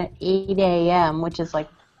appointment at 8 a.m., which is, like,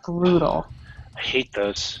 brutal. I hate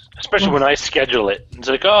those, especially when I schedule it. It's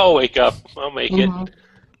like, oh, I'll wake up, I'll make it.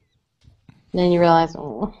 Then you realize,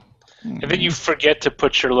 oh. And then you forget to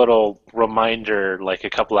put your little reminder, like, a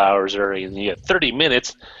couple hours early, and you get 30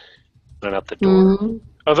 minutes, run out the door.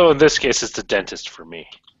 Although in this case, it's the dentist for me.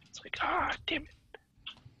 It's like, damn it.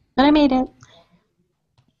 But I made it.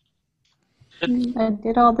 I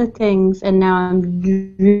did all the things, and now I'm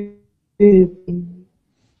drooping.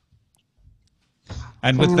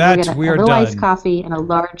 And with that, we are done. A little iced coffee and a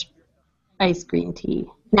large iced green tea.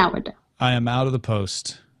 Now we're done. I am out of the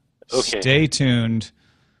post. Okay. Stay tuned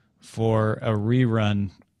for a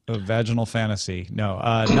rerun of Vaginal Fantasy. No,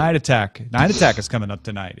 Night Attack. Night Attack is coming up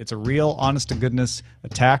tonight. It's a real, honest-to-goodness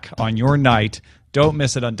attack on your night. Don't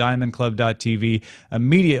miss it on diamondclub.tv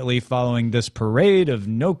immediately following this parade of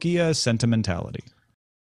Nokia sentimentality.